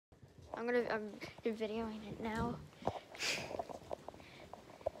I'm videoing it now.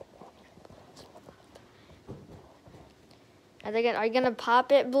 Are you gonna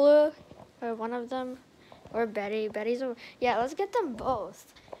pop it, Blue? Or one of them? Or Betty? Yeah, let's get them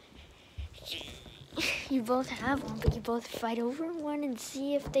both. You both have one, but you both fight over one and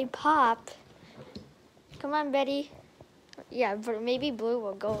see if they pop. Come on, Betty. Yeah, but maybe Blue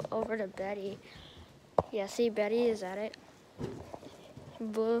will go over to Betty. Yeah, see, Betty is at it.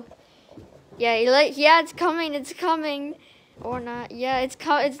 Blue. Yeah, it's coming. Or not. Yeah,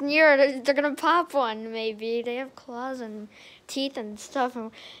 it's near. They're gonna pop one, maybe. They have claws and teeth and stuff.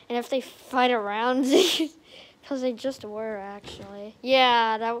 And if they fight around, because they just were, actually.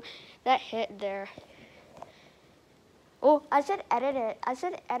 Yeah, that hit there. Oh, I said edit it. I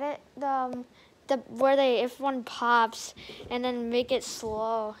said edit the if one pops, and then make it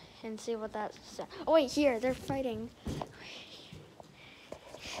slow and see what that says. Oh wait, here they're fighting.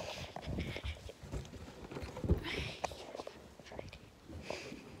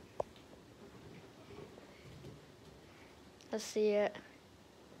 Let's see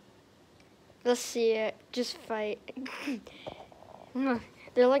it. Just fight.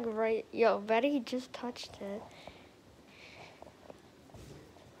 They're like right. Yo, Betty just touched it.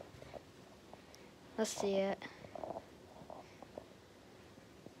 Let's see it.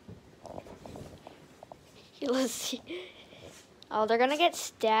 Let's see. Oh, they're gonna get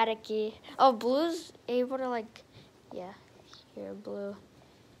staticky. Oh, Blue's able to yeah. Here, Blue.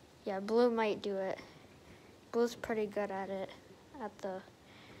 Yeah, Blue might do it. Blue's pretty good at it, at the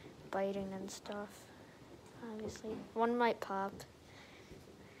biting and stuff. Obviously, one might pop.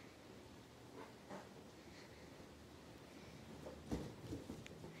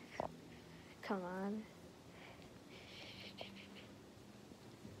 Come on.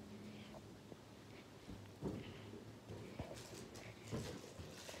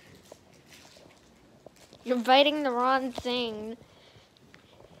 You're biting the wrong thing.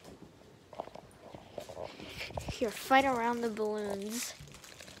 Here, fight around the balloons.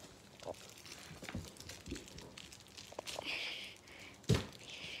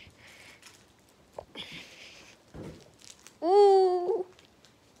 Ooh!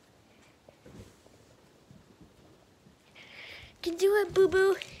 You can do it, Boo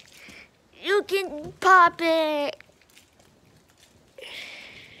Boo. You can pop it.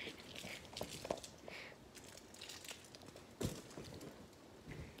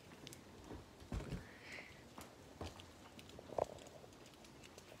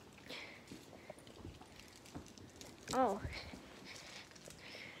 Oh.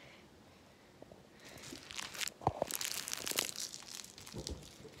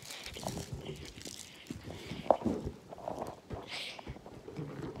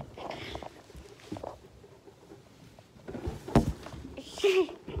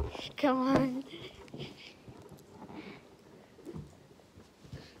 Come on.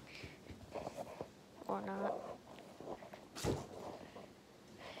 Or not.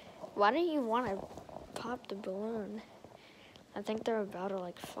 Why don't you want to pop the balloon? I think they're about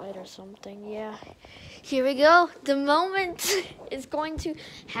to fight or something. Yeah. Here we go. The moment is going to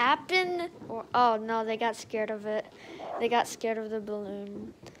happen. Oh no, they got scared of it. They got scared of the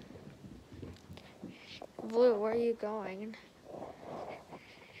balloon. Blue, where are you going?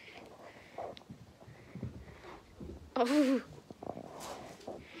 Oh.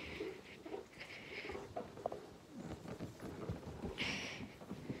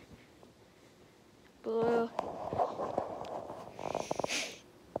 Blue.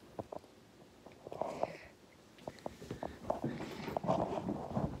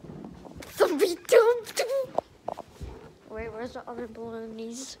 Wait, where's the other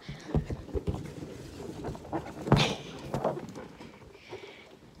balloonies?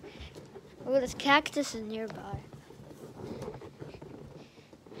 Oh, this cactus is nearby.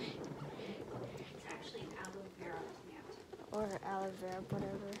 It's actually an aloe vera plant. Or aloe vera,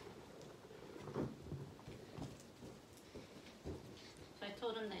 whatever. So I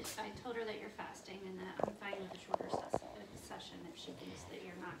told her that you're fasting and that I'm fine with a shorter session if she thinks that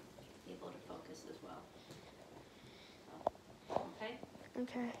you're not able to focus as well. So, okay?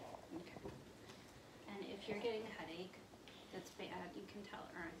 Okay. Okay. And if you're getting a headache, that's bad. You can tell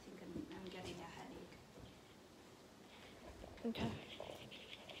her. I think I'm getting a headache.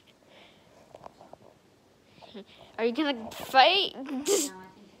 Okay. Are you gonna fight? No, I think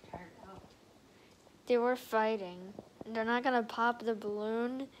you're tired out. They were fighting. They're not gonna pop the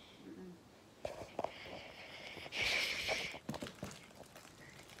balloon.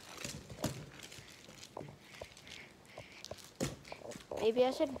 Maybe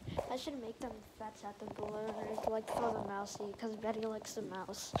I should make them fetch at the balloon, or like throw the mousey, because Betty likes the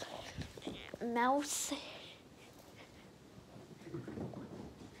mouse. Mouse.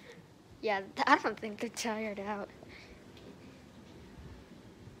 Yeah, I don't think they're tired out.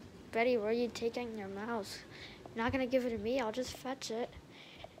 Betty, where are you taking your mouse? You're not gonna give it to me, I'll just fetch it.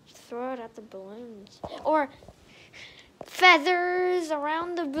 Just throw it at the balloons. Or feathers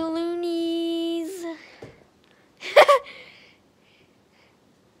around the balloonies.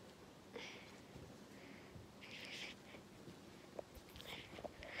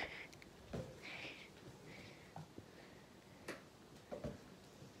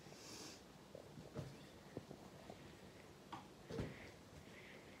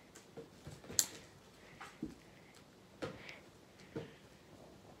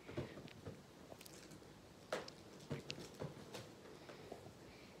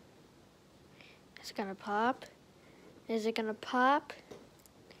 Is it gonna pop? Is it gonna pop?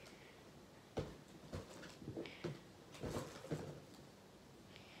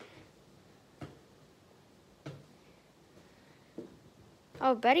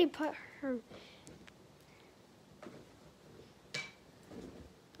 Oh, Betty put her...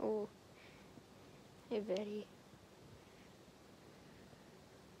 Oh. Hey, Betty.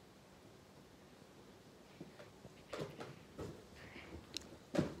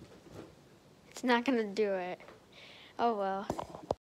 It's not gonna do it. Oh, well.